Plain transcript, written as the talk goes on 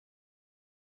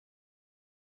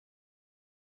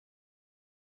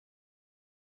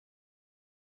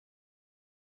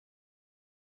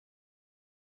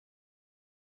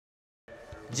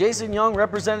Jason Young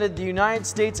represented the United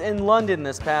States in London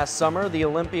this past summer. The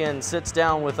Olympian sits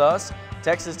down with us.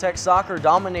 Texas Tech soccer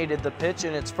dominated the pitch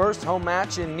in its first home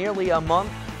match in nearly a month,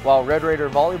 while Red Raider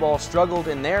volleyball struggled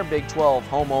in their Big 12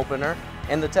 home opener.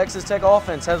 And the Texas Tech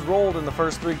offense has rolled in the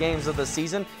first 3 games of the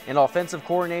season, and offensive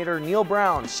coordinator Neil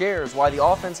Brown shares why the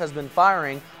offense has been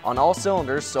firing on all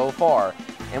cylinders so far.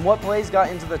 And what plays got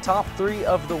into the top 3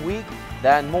 of the week?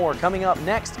 That and more coming up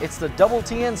next. It's the Double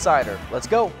T Insider. Let's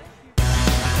go.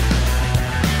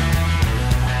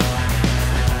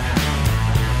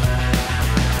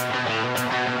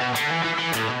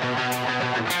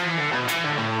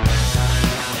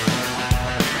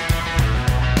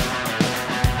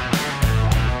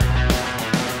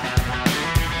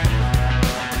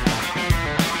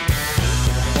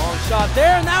 Shot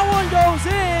there, and that one goes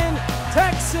in.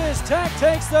 Texas Tech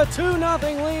takes the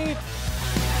 2-0 lead.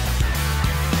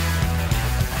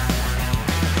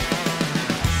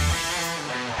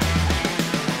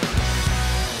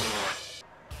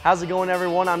 How's it going,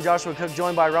 everyone? I'm Joshua Cook,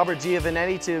 joined by Robert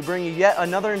Giovannetti to bring you yet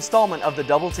another installment of the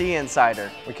Double T Insider.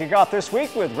 We kick off this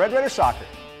week with Red Raider soccer.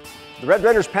 The Red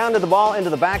Raiders pounded the ball into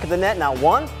the back of the net not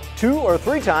 1, 2, or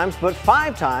 3 times, but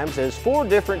 5 times as 4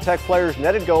 different Tech players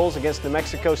netted goals against New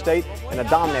Mexico State in a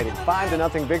dominating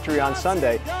 5-0 victory on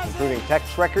Sunday, improving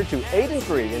Tech's record to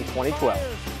 8-3 in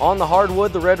 2012. On the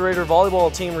hardwood, the Red Raider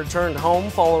volleyball team returned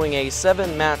home following a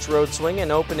 7-match road swing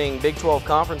and opening Big 12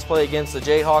 conference play against the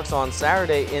Jayhawks on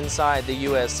Saturday inside the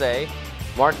USA,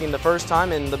 marking the first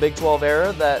time in the Big 12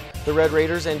 era that the Red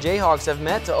Raiders and Jayhawks have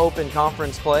met to open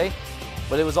conference play.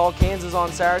 But it was all Kansas on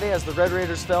Saturday as the Red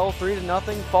Raiders fell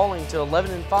 3-0, falling to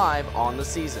 11-5 on the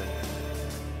season.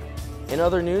 In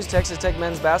other news, Texas Tech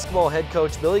men's basketball head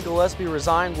coach Billy Gillespie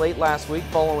resigned late last week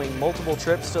following multiple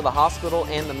trips to the hospital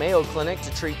and the Mayo Clinic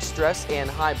to treat stress and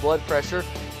high blood pressure.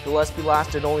 Gillespie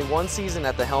lasted only 1 season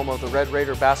at the helm of the Red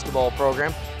Raider basketball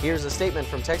program. Here's a statement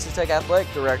from Texas Tech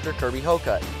Athletic Director Kirby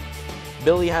Hokut.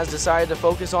 Billy has decided to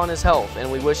focus on his health,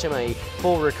 and we wish him a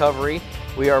full recovery.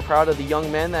 We are proud of the young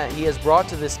men that he has brought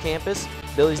to this campus.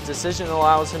 Billy's decision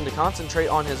allows him to concentrate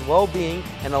on his well-being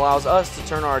and allows us to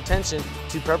turn our attention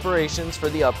to preparations for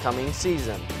the upcoming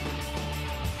season.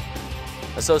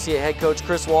 Associate head coach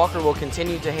Chris Walker will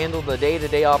continue to handle the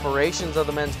day-to-day operations of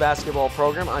the men's basketball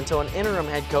program until an interim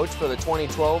head coach for the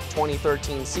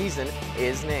 2012-2013 season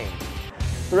is named.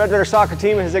 The Red Raider soccer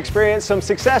team has experienced some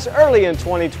success early in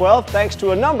 2012 thanks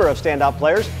to a number of standout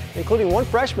players, including one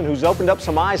freshman who's opened up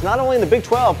some eyes not only in the Big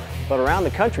 12, but around the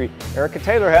country. Erica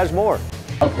Taylor has more.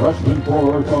 A freshman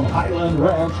forward from Highland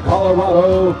Ranch,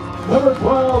 Colorado, number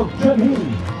 12,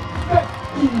 Janine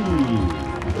Becky.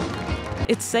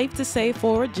 It's safe to say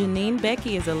forward Janine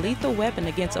Becky is a lethal weapon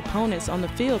against opponents on the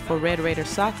field for Red Raider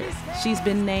soccer. She's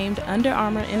been named Under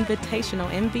Armour Invitational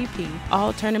MVP,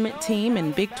 All-Tournament Team,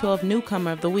 and Big 12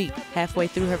 Newcomer of the Week. Halfway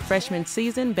through her freshman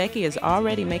season, Becky is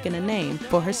already making a name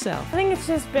for herself. I think it's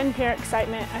just been pure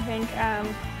excitement. I think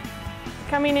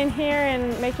coming in here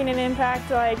and making an impact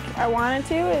like I wanted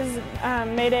to has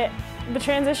made the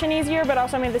transition easier, but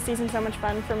also made the season so much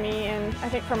fun for me and I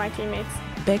think for my teammates.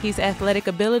 Becky's athletic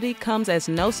ability comes as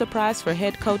no surprise for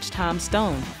head coach Tom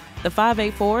Stone. The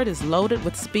 5'8" forward is loaded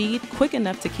with speed, quick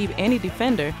enough to keep any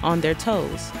defender on their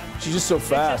toes. She's just so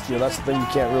fast, that's the thing you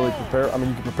can't really prepare. I mean,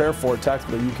 you can prepare for it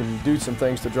tactically. You can do some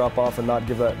things to drop off and not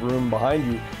give that room behind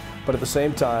you. But at the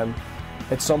same time,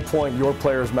 at some point, your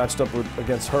player is matched up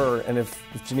against her, and if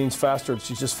Janine's faster,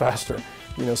 she's just faster.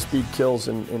 Speed kills,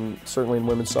 certainly in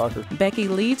women's soccer. Becky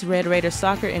leads Red Raider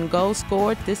soccer in goals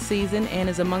scored this season and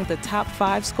is among the top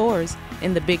 5 scorers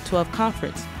in the Big 12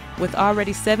 Conference. With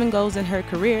already 7 goals in her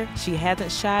career, she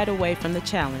hasn't shied away from the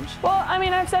challenge. Well, I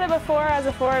mean, I've said it before, as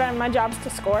a forward, my job's to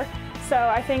score. So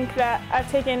I think that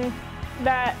I've taken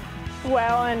that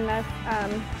well, and I've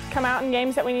come out in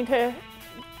games that we need to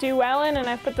do well in, and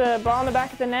I've put the ball in the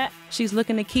back of the net. She's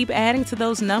looking to keep adding to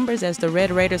those numbers as the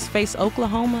Red Raiders face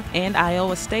Oklahoma and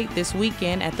Iowa State this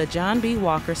weekend at the John B.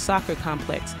 Walker Soccer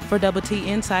Complex. For Double T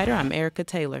Insider, I'm Erica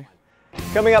Taylor.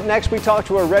 Coming up next, we talk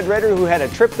to a Red Raider who had a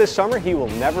trip this summer he will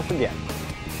never forget.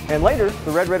 And later,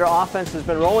 the Red Raider offense has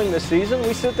been rolling this season.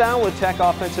 We sit down with Tech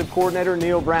offensive coordinator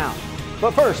Neil Brown.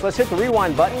 But first, let's hit the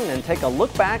rewind button and take a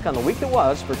look back on the week that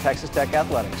was for Texas Tech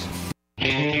athletics.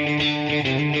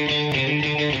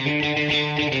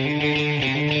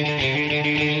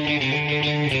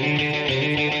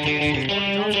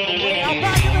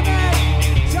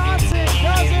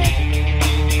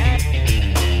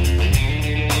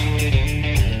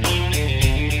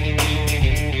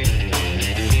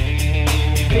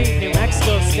 New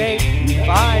Mexico State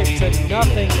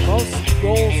 5-0, most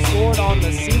goals scored on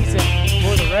the season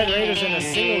for the Red Raiders in a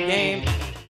single game.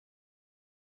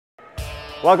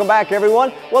 Welcome back,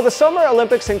 everyone. Well, the Summer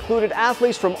Olympics included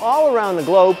athletes from all around the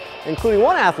globe, including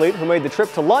one athlete who made the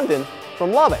trip to London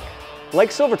from Lubbock.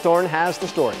 Blake Silverthorn has the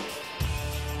story.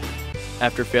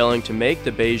 After failing to make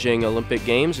the Beijing Olympic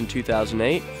Games in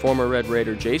 2008, former Red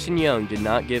Raider Jason Young did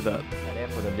not give up. That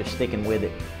effort of just sticking with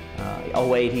it.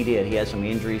 08 he did. He had some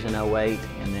injuries in 08,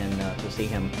 and then to see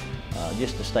him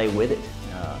just to stay with it.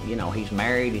 You know, he's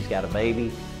married, he's got a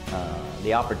baby.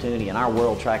 The opportunity in our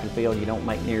world, track and field, you don't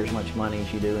make near as much money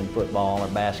as you do in football or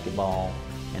basketball.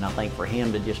 And I think for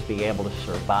him to just be able to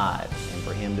survive and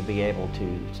for him to be able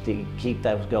to keep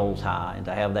those goals high and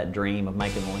to have that dream of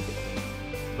making Olympics.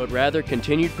 But rather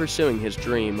continued pursuing his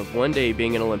dream of one day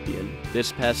being an Olympian.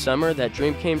 This past summer, that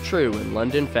dream came true in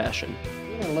London fashion.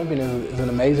 Being an Olympian is an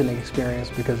amazing experience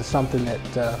because it's something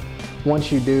that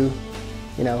once you do,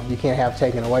 you know, you can't have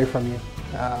taken away from you.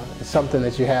 It's something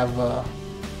that you have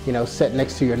you know, set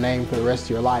next to your name for the rest of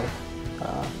your life.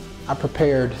 I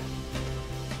prepared,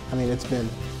 I mean, it's been,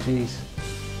 geez,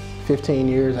 15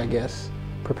 years, I guess,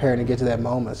 preparing to get to that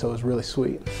moment, so it was really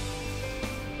sweet.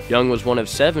 Young was one of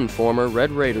 7 former Red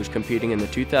Raiders competing in the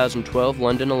 2012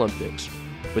 London Olympics.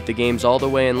 With the games all the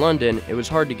way in London, it was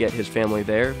hard to get his family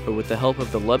there, but with the help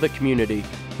of the Lubbock community,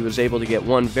 he was able to get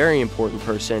one very important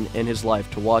person in his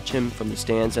life to watch him from the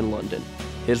stands in London,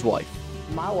 his wife.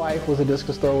 My wife was a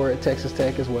discus thrower at Texas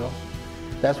Tech as well.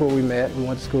 That's where we met. We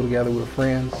went to school together, we were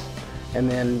friends,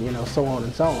 and then, you know, so on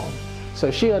and so on.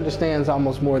 So she understands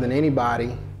almost more than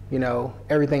anybody, you know,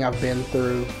 everything I've been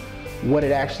through, what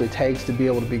it actually takes to be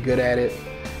able to be good at it.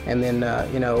 And then,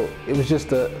 you know, it was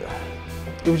just a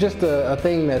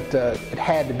thing that it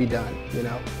had to be done, you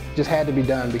know, just had to be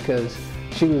done because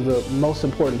she was the most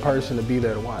important person to be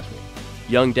there to watch me.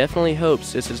 Young definitely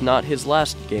hopes this is not his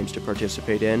last games to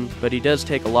participate in, but he does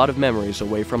take a lot of memories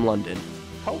away from London.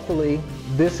 Hopefully,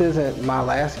 this isn't my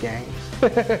last games.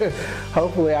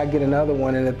 Hopefully I get another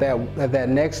one, and at that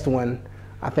next one,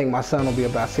 I think my son will be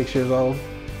about 6 years old,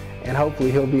 and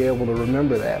hopefully he'll be able to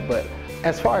remember that. But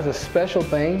as far as a special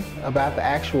thing about the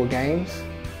actual games,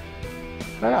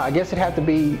 I don't know, I guess it'd have to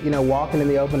be, you know, walking in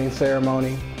the opening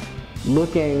ceremony,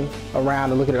 looking around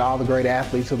and looking at all the great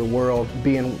athletes of the world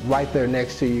being right there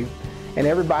next to you. And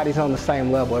everybody's on the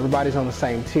same level, everybody's on the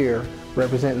same tier,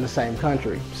 representing the same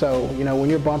country. So, you know, when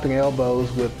you're bumping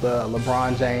elbows with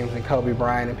LeBron James and Kobe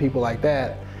Bryant and people like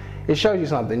that, it shows you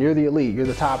something. You're the elite, you're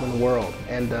the top in the world.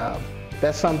 And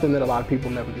that's something that a lot of people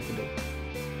never get to do.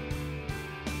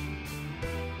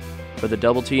 For the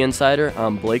Double T Insider,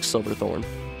 I'm Blake Silverthorn.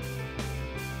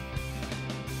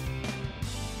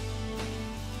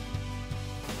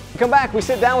 Come back, we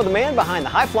sit down with the man behind the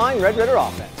high-flying Red Raider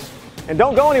offense. And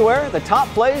don't go anywhere, the top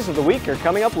plays of the week are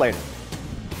coming up later.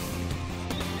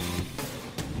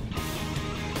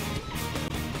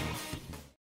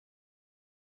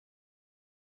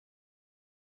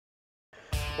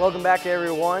 Welcome back,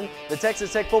 everyone. The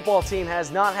Texas Tech football team has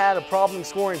not had a problem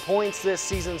scoring points this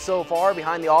season so far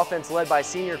behind the offense led by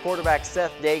senior quarterback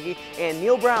Seth Dagey, and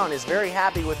Neil Brown is very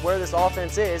happy with where this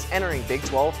offense is entering Big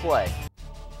 12 play.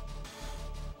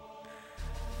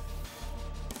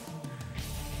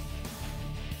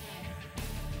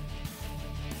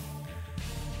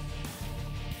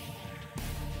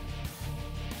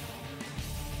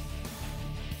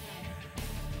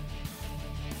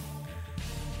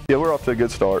 Yeah, we're off to a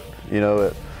good start. You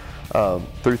know,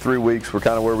 through 3 weeks, we're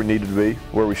kind of where we needed to be,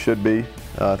 where we should be.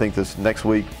 I think this next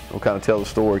week will kind of tell the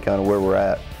story, kind of where we're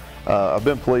at. I've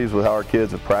been pleased with how our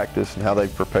kids have practiced and how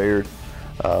they've prepared.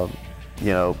 You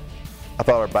know, I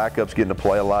thought our backups getting to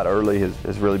play a lot early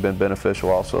has really been beneficial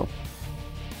also.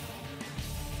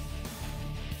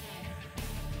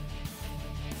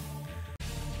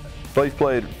 He's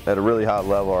played at a really high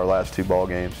level our last 2 ball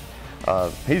games.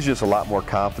 He's just a lot more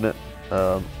confident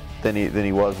than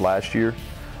he was last year,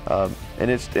 and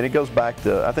it goes back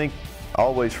to, I think,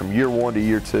 always from year 1 to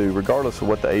year 2, regardless of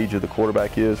what the age of the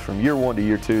quarterback is. From year 1 to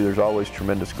year 2, there's always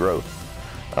tremendous growth.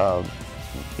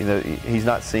 You know, he's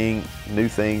not seeing new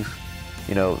things.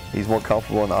 You know, he's more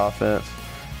comfortable in the offense.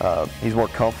 He's more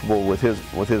comfortable with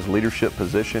his leadership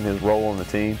position, his role on the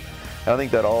team. And I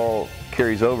think that all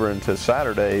carries over into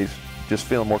Saturdays, just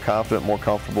feeling more confident, more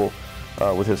comfortable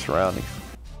with his surroundings.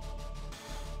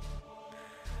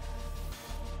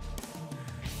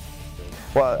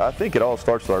 Well, I think it all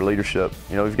starts with our leadership.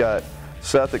 You know, we've got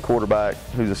Seth at quarterback,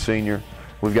 who's a senior.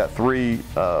 We've got 3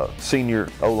 senior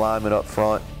O-linemen up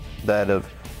front that have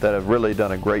really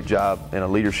done a great job in a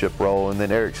leadership role, and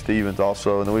then Eric Stevens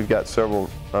also. And then we've got several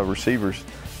receivers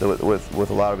with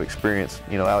a lot of experience.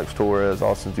 You know, Alex Torres,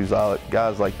 Austin Zuzalik,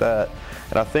 guys like that.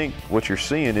 And I think what you're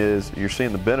seeing is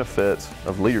the benefits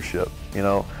of leadership. You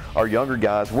know, our younger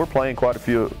guys. We're playing quite a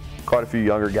few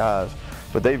younger guys,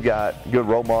 but they've got good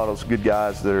role models, good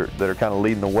guys that are kind of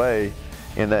leading the way,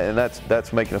 and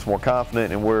that's making us more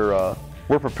confident, and we're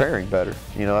preparing better.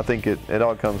 You know, I think it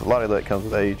all comes. A lot of that comes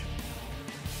with age.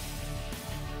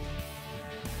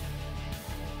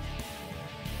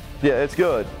 Yeah, it's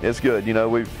good. It's good. You know,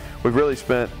 we've really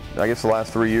spent, I guess, the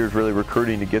last 3 years really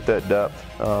recruiting to get that depth.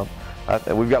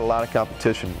 We've got a lot of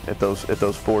competition at those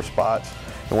 4 spots,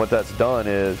 and what that's done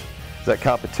is that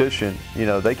competition. You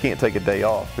know, they can't take a day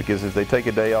off, because if they take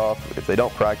a day off, if they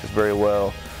don't practice very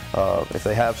well, if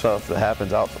they have something that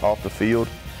happens off the field,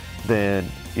 then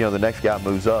you know the next guy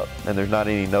moves up, and there's not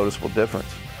any noticeable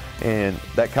difference. And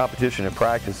that competition in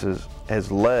practice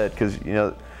has led, because you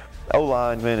know,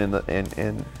 O-linemen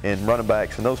and running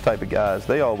backs and those type of guys,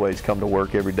 they always come to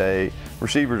work every day.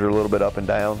 Receivers are a little bit up and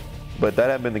down, but that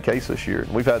hasn't been the case this year.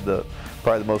 We've had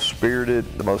probably the most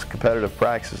spirited, the most competitive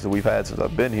practices that we've had since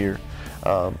I've been here.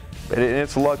 And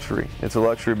it's a luxury. It's a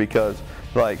luxury because,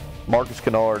 like, Marcus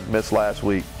Kennard missed last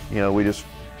week. You know, we just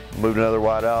moved another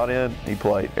wide out in, he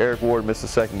played. Eric Ward missed the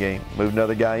second game, moved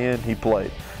another guy in, he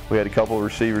played. We had a couple of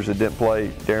receivers that didn't play.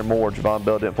 Darren Moore, Javon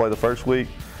Bell didn't play the first week.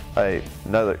 Hey,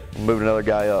 moved another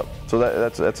guy up. So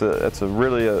that's a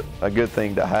really a good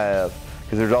thing to have,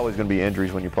 because there's always going to be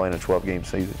injuries when you're playing a 12-game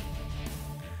season.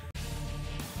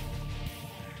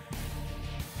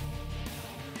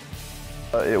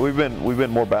 We've been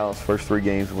more balanced the first 3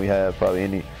 games than we have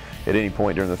probably at any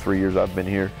point during the 3 years I've been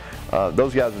here.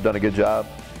 Those guys have done a good job.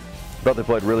 I thought they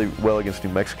played really well against New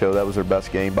Mexico. That was their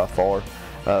best game by far.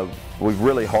 We've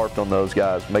really harped on those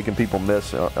guys, making people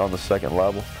miss on the second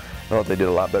level. I thought they did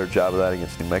a lot better job of that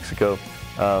against New Mexico.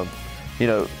 You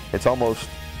know, it's almost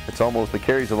the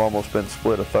carries have almost been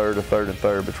split a third and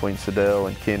third between Sedell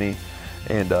and Kenny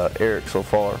and Eric so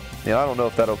far. You know, I don't know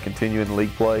if that'll continue in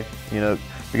league play. You know,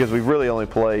 because we've really only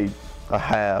played a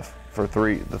half for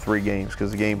the 3 games,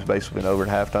 because the game's basically been over at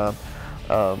halftime.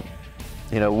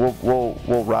 You know,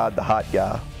 we'll ride the hot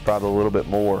guy probably a little bit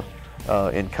more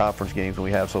in conference games than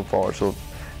we have so far. So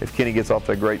if Kenny gets off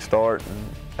to a great start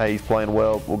and hey, he's playing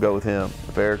well, we'll go with him.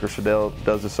 If Eric or Sedell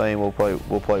does the same, we'll play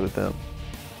with them.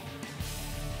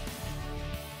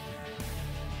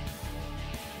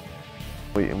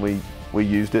 We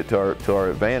used it to our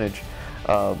advantage.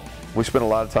 We spent a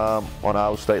lot of time on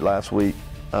Iowa State last week,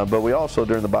 but we also,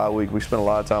 during the bye week, we spent a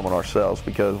lot of time on ourselves,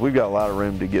 because we've got a lot of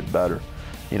room to get better.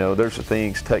 You know, there's some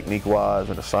things technique-wise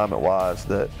and assignment-wise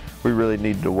that we really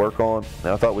needed to work on,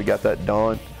 and I thought we it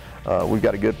done. We've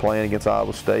got a good plan against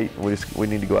Iowa State, and we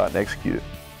need to go out and execute it.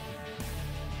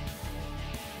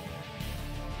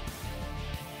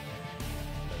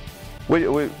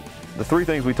 The 3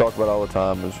 things we talk about all the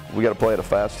time is we got to play at a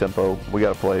fast tempo, we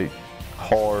got to play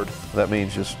hard. That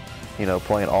means just, you know,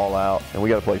 playing all out, and we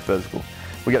got to play physical.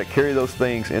 We got to carry those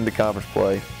things into conference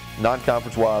play.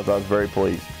 Non-conference wise, I was very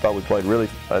pleased. Thought we played really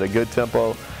at a good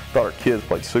tempo. Thought our kids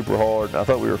played super hard, and I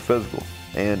thought we were physical.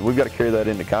 And we've got to carry that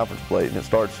into conference play, and it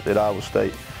starts at Iowa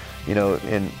State. You know,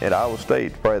 and at Iowa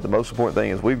State, probably the most important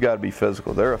thing is we've got to be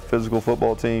physical. They're a physical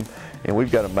football team, and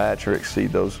we've got to match or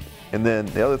exceed those. And then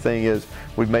the other thing is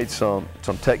we've made some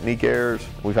technique errors.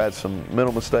 We've had some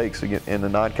mental mistakes in the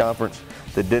non-conference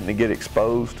that didn't get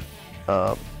exposed.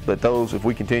 But those, if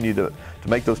we continue to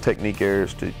make those technique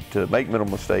errors, to make mental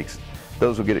mistakes,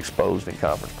 those will get exposed in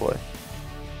conference play.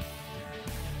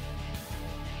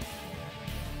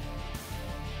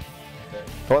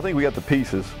 So I think we got the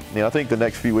pieces. You know, I think the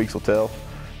next few weeks will tell.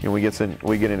 You know, we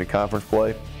get into conference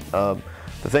play.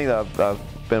 The thing that I've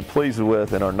been pleased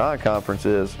with in our non-conference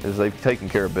is they've taken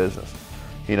care of business.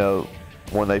 You know,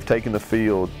 when they've taken the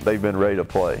field, they've been ready to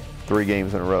play 3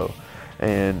 games in a row.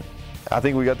 And I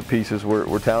think we got the pieces.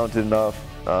 We're talented enough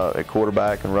at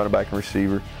quarterback and running back and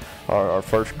receiver. Our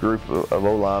first group of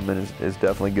O-linemen is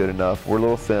definitely good enough. We're a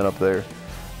little thin up there.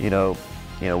 You know,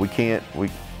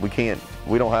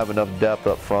 we don't have enough depth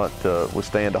up front to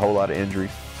withstand a whole lot of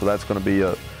injuries. So that's going to be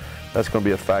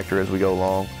a factor as we go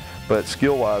along. But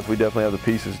skill-wise, we definitely have the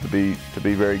pieces to be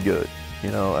very good.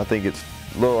 You know, I think it's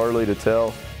a little early to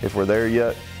tell if we're there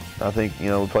yet. I think, you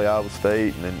know, we play Iowa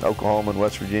State and then Oklahoma and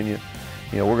West Virginia.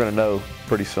 You know, we're going to know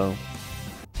pretty soon.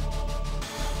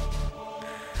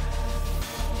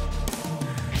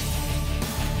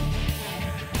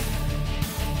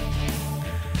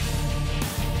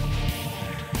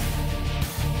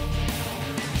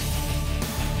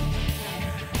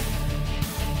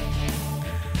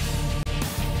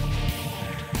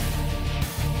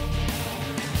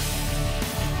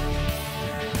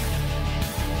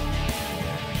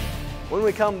 When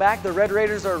we come back, the Red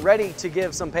Raiders are ready to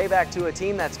give some payback to a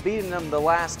team that's beaten them the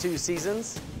last 2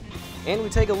 seasons. And we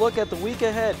take a look at the week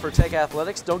ahead for Tech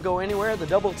Athletics. Don't go anywhere. The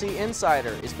Double T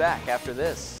Insider is back after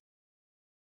this.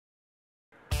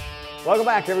 Welcome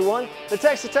back, everyone. The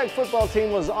Texas Tech football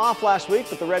team was off last week,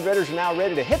 but the Red Raiders are now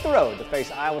ready to hit the road to face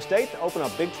Iowa State to open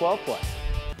up Big 12 play.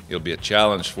 It'll be a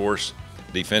challenge for us.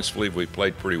 Defensively, we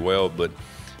played pretty well, but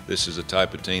this is the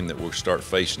type of team that we'll start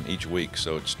facing each week,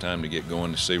 so it's time to get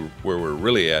going to see where we're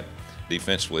really at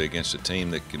defensively against a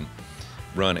team that can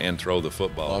run and throw the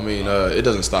football. I mean, it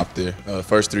doesn't stop there.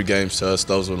 First 3 games to us,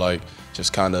 those were like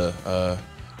just kind of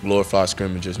glorified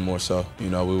scrimmages more so. You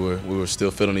know, we were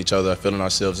still feeling each other, feeling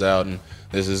ourselves out, and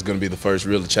this is going to be the first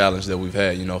real challenge that we've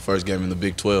had. You know, first game in the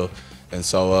Big 12, and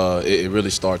so it really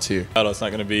starts here. It's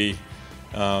not going to be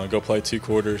go play 2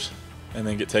 quarters and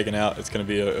then get taken out. It's going to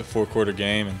be a 4-quarter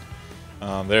game,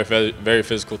 and they're a very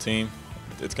physical team.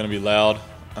 It's going to be loud.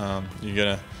 Not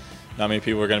many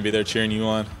people are going to be there cheering you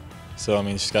on. So I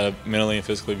mean, you just got to mentally and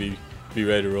physically be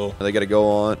ready to roll. They got to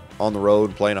go on the road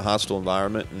and play in a hostile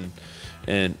environment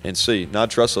and see, not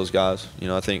trust those guys. You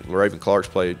know, I think Raven Clark's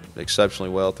played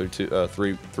exceptionally well through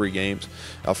three games.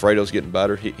 Alfredo's getting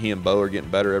better. He and Bo are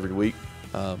getting better every week.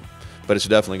 But it's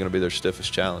definitely going to be their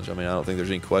stiffest challenge. I mean, I don't think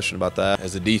there's any question about that.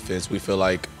 As a defense, we feel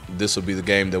like this will be the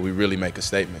game that we really make a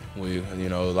statement. You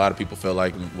know, a lot of people feel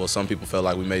like, well, some people felt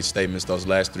like we made statements those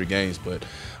last 3 games, but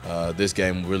this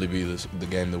game will really be the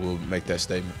game that will make that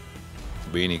statement.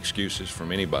 There'll be any excuses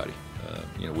from anybody.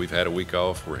 You know, we've had a week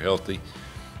off. We're healthy.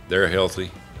 They're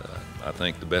healthy. I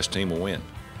think the best team will win.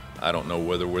 I don't know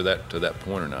whether we're to that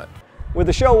point or not. With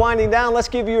the show winding down, let's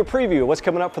give you a preview of what's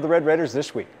coming up for the Red Raiders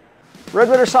this week. Red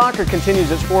Raider Soccer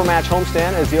continues its 4-match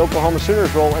homestand as the Oklahoma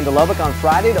Sooners roll into Lubbock on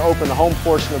Friday to open the home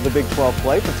portion of the Big 12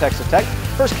 play for Texas Tech.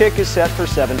 First kick is set for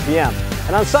 7 p.m.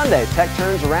 And on Sunday, Tech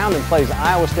turns around and plays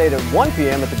Iowa State at 1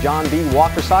 p.m. at the John B.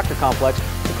 Walker Soccer Complex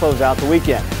to close out the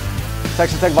weekend.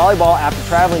 Texas Tech volleyball, after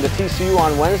traveling to TCU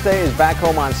on Wednesday, is back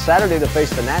home on Saturday to face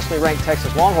the nationally ranked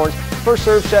Texas Longhorns. First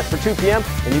serve set for 2 p.m.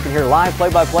 and you can hear live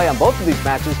play-by-play on both of these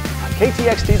matches on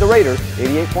KTXT The Raider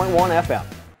 88.1 FM.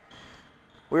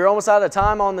 We're almost out of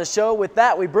time on the show. With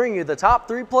that, we bring you the top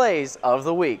 3 plays of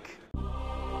the week.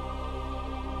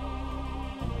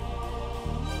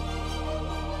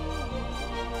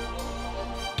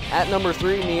 At number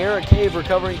 3, Niera Cave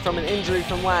recovering from an injury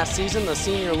from last season. The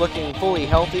senior looking fully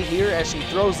healthy here as she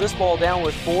throws this ball down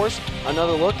with force.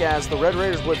 Another look as the Red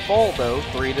Raiders would fall, though,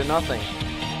 3-0.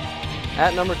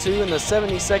 At number 2, in the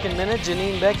 72nd minute,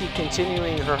 Janine Becky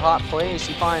continuing her hot play as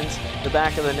she finds the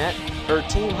back of the net. Her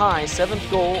team-high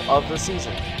 7th goal of the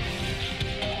season.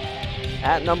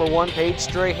 At number 1, Paige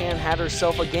Strahan had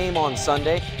herself a game on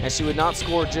Sunday, as she would not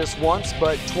score just once,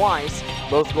 but twice.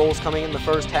 Both goals coming in the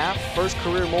first half. First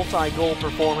career multi-goal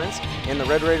performance, and the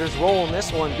Red Raiders roll in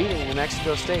this one, beating New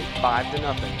Mexico State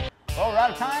 5-0. Well, we're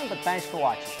out of time, but thanks for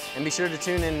watching. And be sure to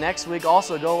tune in next week.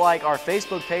 Also, go like our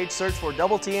Facebook page, search for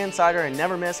Double T Insider, and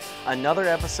never miss another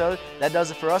episode. That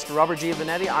does it for us. For Robert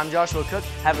Giovannetti, I'm Joshua Cook.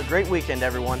 Have a great weekend,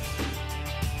 everyone.